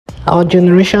Our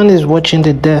generation is watching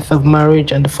the death of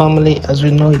marriage and the family as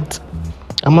we know it.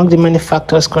 Among the many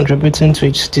factors contributing to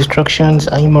its destructions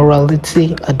are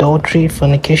immorality, adultery,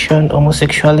 fornication,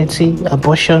 homosexuality,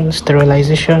 abortion,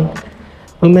 sterilization,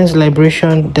 women's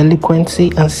liberation,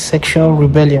 delinquency, and sexual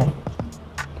rebellion.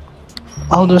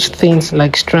 All those things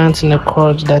like strands in a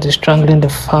cord that is strangling the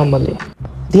family.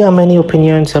 There are many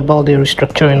opinions about the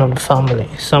restructuring of the family.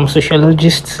 Some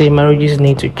sociologists say marriages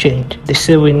need to change. They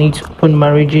say we need open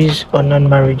marriages or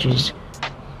non-marriages.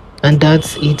 And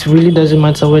that it really doesn't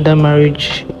matter whether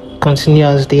marriage continue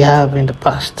as they have in the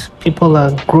past. People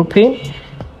are grouping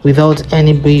without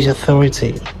any base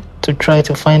authority to try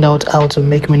to find out how to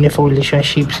make meaningful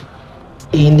relationships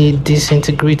in a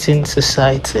disintegrating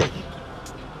society.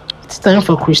 It's time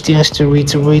for Christians to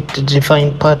reiterate the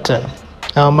divine pattern.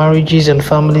 Our marriages and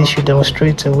families should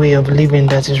demonstrate a way of living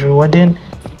that is rewarding,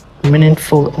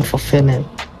 meaningful, and fulfilling.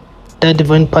 That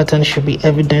divine pattern should be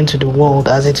evident to the world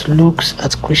as it looks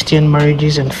at Christian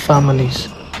marriages and families.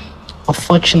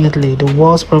 Unfortunately, the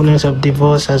world's problems of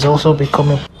divorce has also become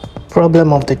a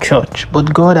problem of the church,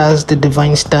 but God has the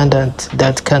divine standard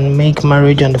that can make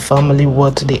marriage and the family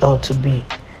what they ought to be.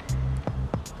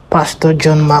 Pastor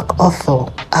John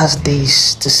MacArthur has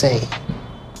this to say.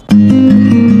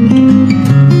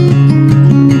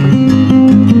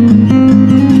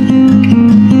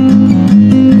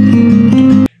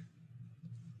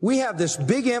 We have this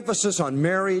big emphasis on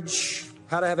marriage,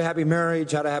 how to have a happy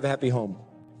marriage, how to have a happy home.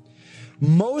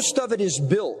 Most of it is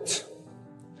built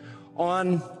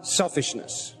on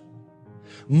selfishness.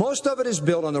 Most of it is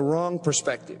built on the wrong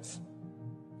perspective.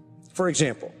 For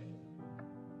example,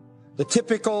 the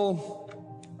typical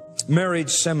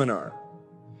marriage seminar.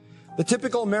 The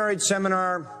typical marriage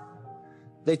seminar,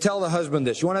 they tell the husband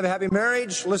this: you want to have a happy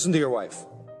marriage? Listen to your wife.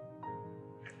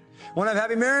 Want to have a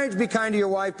happy marriage? Be kind to your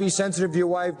wife, be sensitive to your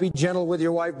wife, be gentle with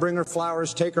your wife, bring her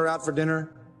flowers, take her out for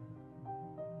dinner.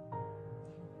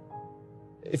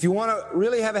 If you want to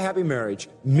really have a happy marriage,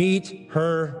 meet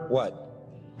her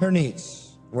what? Her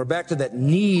needs. We're back to that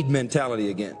need mentality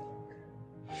again.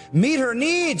 Meet her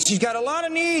needs. She's got a lot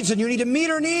of needs and you need to meet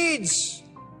her needs.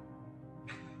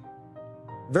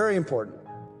 Very important.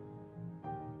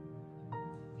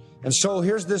 And so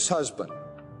here's this husband.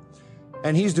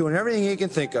 And he's doing everything he can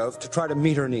think of to try to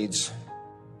meet her needs.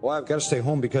 Well, I've got to stay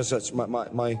home because that's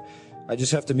I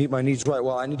just have to meet my needs right.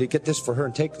 Well, I need to get this for her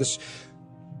and take this.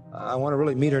 I want to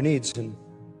really meet her needs. And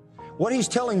what he's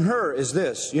telling her is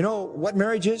this: you know what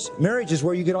marriage is? Marriage is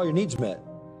where you get all your needs met.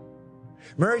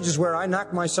 Marriage is where I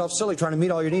knock myself silly trying to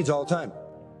meet all your needs all the time.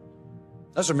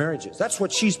 That's what marriage is. That's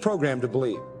what she's programmed to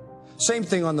believe. Same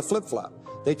thing on the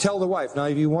flip-flop. They tell the wife, now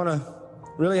if you want to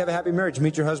really have a happy marriage,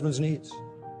 meet your husband's needs.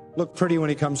 Look pretty when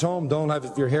he comes home. Don't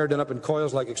have your hair done up in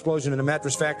coils like explosion in a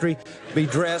mattress factory. Be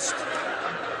dressed.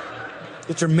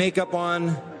 Get your makeup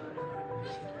on.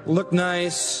 Look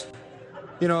nice.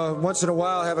 You know, once in a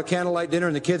while have a candlelight dinner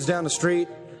and the kids down the street.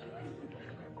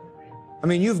 I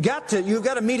mean, you've got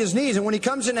to meet his needs. And when he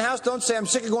comes in the house, don't say, I'm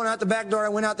sick of going out the back door. I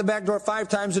went out the back door 5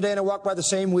 times a day and I walk by the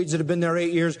same weeds that have been there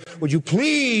 8 years. Would you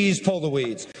please pull the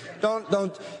weeds?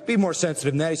 Don't be more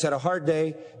sensitive than that. He's had a hard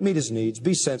day. Meet his needs.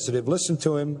 Be sensitive. Listen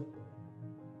to him.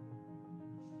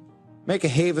 Make a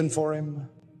haven for him.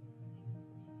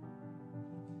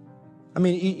 I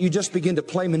mean, you just begin to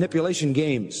play manipulation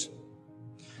games.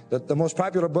 The most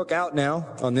popular book out now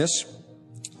on this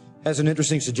has an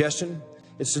interesting suggestion.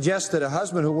 It suggests that a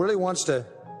husband who really wants to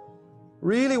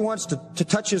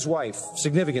touch his wife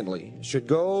significantly should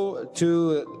go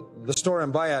to the store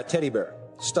and buy a teddy bear,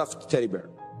 stuffed teddy bear.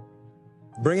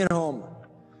 Bring it home,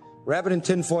 wrap it in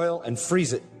tin foil, and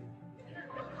freeze it.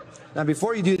 Now,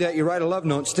 before you do that, you write a love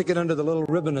note, stick it under the little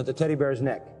ribbon at the teddy bear's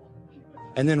neck,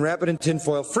 and then wrap it in tin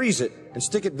foil, freeze it, and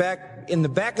stick it back in the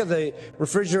back of the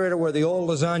refrigerator where the old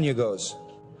lasagna goes.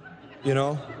 You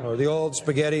know, or the old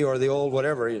spaghetti or the old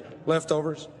whatever,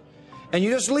 leftovers. And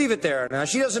you just leave it there. Now,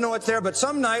 she doesn't know it's there, but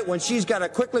some night when she's got to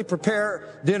quickly prepare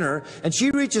dinner and she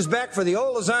reaches back for the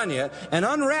old lasagna and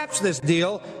unwraps this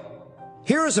deal,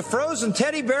 here is a frozen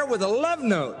teddy bear with a love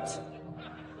note.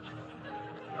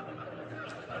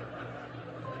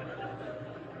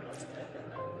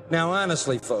 Now,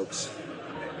 honestly, folks,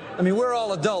 I mean, we're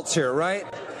all adults here, right?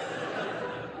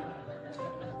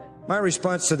 My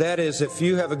response to that is, if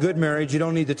you have a good marriage, you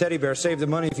don't need the teddy bear. Save the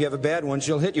money. If you have a bad one,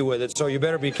 she'll hit you with it, so you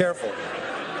better be careful.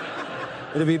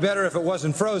 It'd be better if it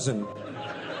wasn't frozen.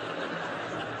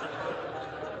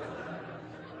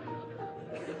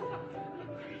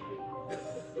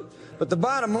 But the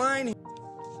bottom line,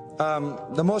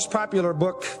 the most popular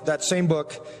book, that same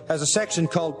book, has a section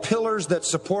called Pillars That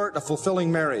Support a Fulfilling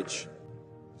Marriage.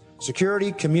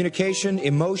 Security, communication,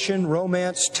 emotion,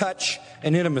 romance, touch,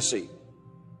 and intimacy.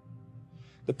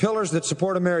 The pillars that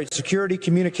support a marriage: security,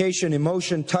 communication,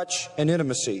 emotion, touch, and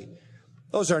intimacy.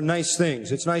 Those are nice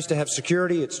things. It's nice to have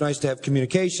security. It's nice to have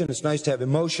communication. It's nice to have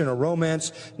emotion or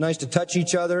romance. It's nice to touch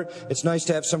each other. It's nice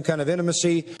to have some kind of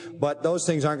intimacy. But those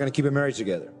things aren't going to keep a marriage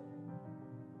together.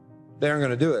 They aren't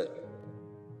going to do it.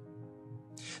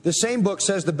 The same book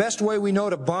says the best way we know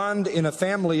to bond in a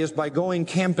family is by going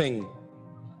camping.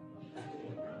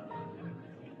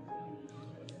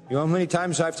 You know how many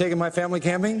times I've taken my family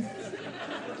camping?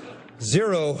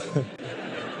 0.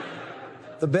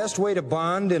 The best way to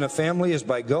bond in a family is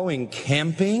by going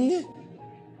camping?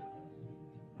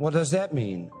 What does that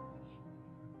mean?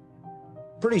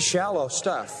 Pretty shallow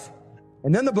stuff.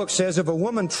 And then the book says if a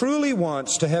woman truly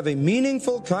wants to have a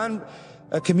meaningful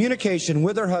communication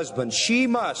with her husband, she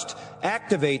must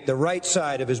activate the right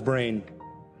side of his brain.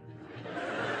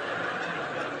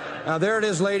 Now there it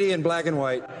is, lady, in black and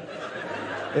white.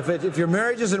 If your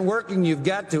marriage isn't working, you've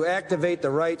got to activate the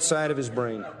right side of his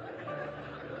brain.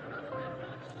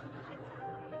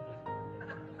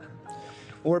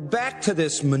 We're back to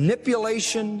this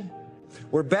manipulation.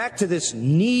 We're back to this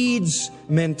needs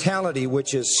mentality,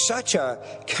 which is such a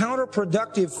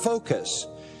counterproductive focus,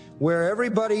 where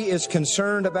everybody is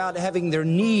concerned about having their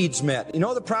needs met. You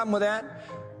know the problem with that?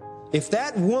 If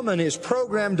that woman is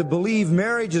programmed to believe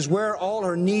marriage is where all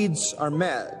her needs are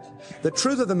met, the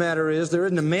truth of the matter is there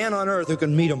isn't a man on earth who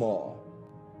can meet them all.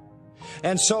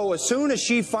 And so as soon as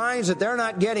she finds that they're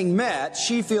not getting met,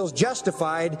 she feels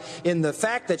justified in the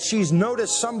fact that she's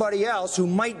noticed somebody else who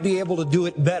might be able to do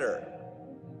it better.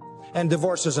 And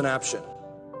divorce is an option.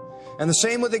 And the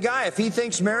same with the guy. If he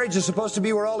thinks marriage is supposed to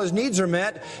be where all his needs are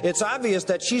met, it's obvious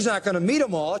that she's not going to meet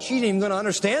them all. She ain't even going to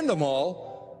understand them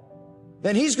all.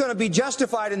 Then he's going to be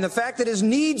justified in the fact that his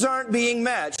needs aren't being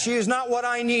met. She is not what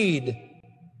I need,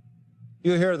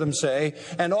 you hear them say.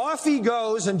 And off he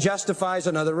goes and justifies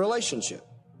another relationship.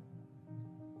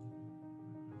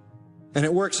 And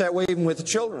it works that way even with the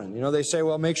children. You know, they say,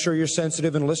 well, make sure you're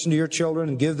sensitive and listen to your children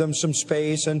and give them some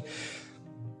space and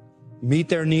meet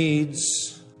their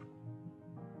needs.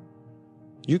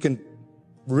 You can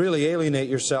really alienate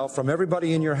yourself from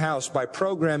everybody in your house by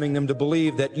programming them to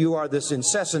believe that you are this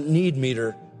incessant need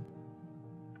meter.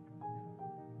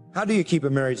 How do you keep a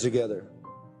marriage together?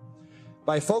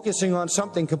 By focusing on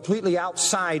something completely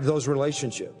outside those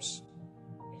relationships.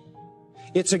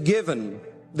 It's a given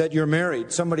that you're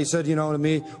married. Somebody said, you know, to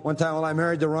me one time, well, I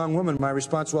married the wrong woman. My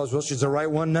response was, well, she's the right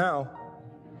one now.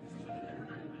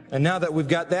 And now that we've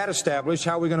got that established,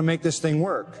 how are we going to make this thing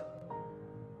work?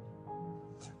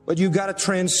 But you've got to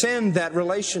transcend that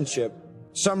relationship.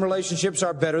 Some relationships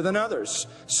are better than others.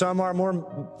 Some are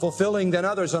more fulfilling than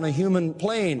others on a human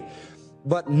plane.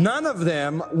 But none of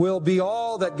them will be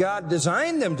all that God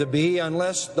designed them to be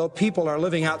unless the people are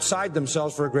living outside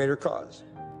themselves for a greater cause.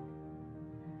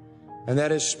 And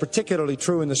that is particularly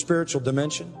true in the spiritual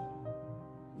dimension.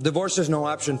 Divorce is no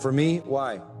option for me.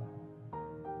 Why?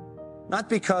 Not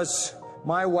because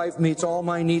my wife meets all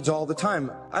my needs all the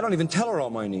time. I don't even tell her all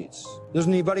my needs. There's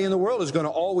anybody in the world who's going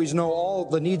to always know all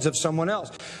the needs of someone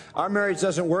else. Our marriage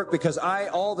doesn't work because I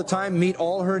all the time meet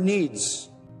all her needs.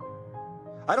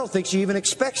 I don't think she even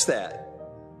expects that.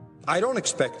 I don't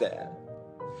expect that.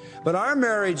 But our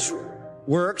marriage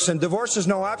works, and divorce is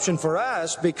no option for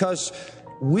us because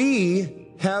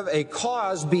we have a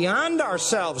cause beyond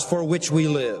ourselves for which we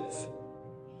live.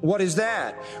 What is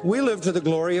that? We live to the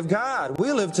glory of God.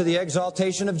 We live to the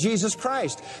exaltation of Jesus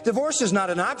Christ. Divorce is not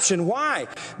an option. Why?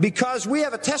 Because we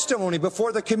have a testimony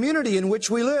before the community in which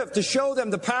we live to show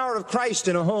them the power of Christ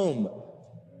in a home.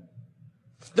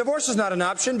 Divorce is not an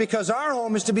option because our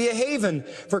home is to be a haven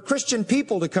for Christian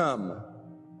people to come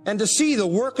and to see the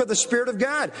work of the Spirit of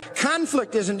God.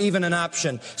 Conflict isn't even an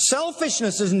option.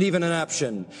 Selfishness isn't even an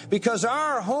option because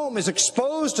our home is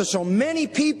exposed to so many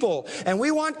people and we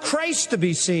want Christ to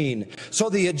be seen. So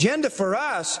the agenda for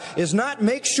us is not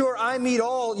make sure I meet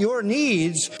all your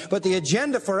needs, but the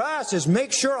agenda for us is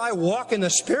make sure I walk in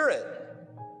the Spirit.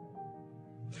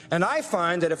 And I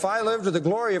find that if I live to the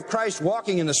glory of Christ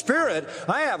walking in the Spirit,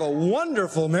 I have a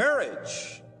wonderful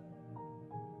marriage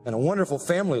and a wonderful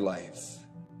family life.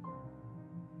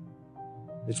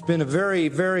 It's been a very,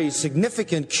 very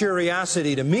significant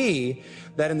curiosity to me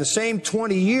that in the same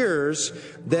 20 years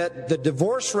that the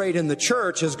divorce rate in the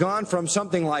church has gone from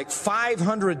something like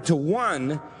 500 to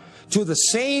 1 to the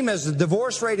same as the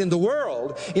divorce rate in the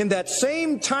world, in that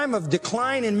same time of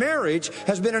decline in marriage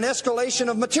has been an escalation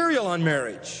of material on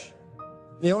marriage.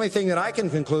 The only thing that I can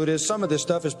conclude is some of this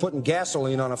stuff is putting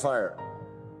gasoline on a fire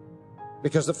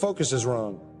because the focus is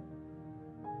wrong.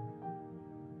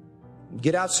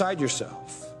 Get outside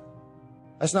yourself.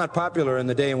 That's not popular in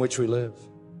the day in which we live.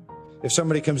 If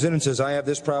somebody comes in and says, I have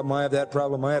this problem, I have that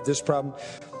problem, I have this problem,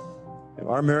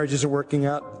 our marriage isn't working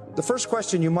out, the first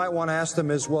question you might want to ask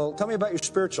them is, well, tell me about your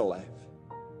spiritual life.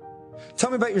 Tell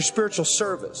me about your spiritual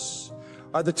service.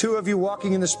 Are the two of you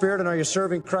walking in the Spirit, and are you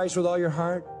serving Christ with all your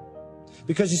heart?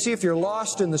 Because you see, if you're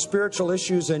lost in the spiritual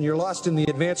issues and you're lost in the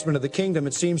advancement of the kingdom,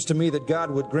 it seems to me that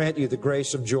God would grant you the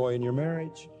grace of joy in your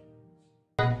marriage.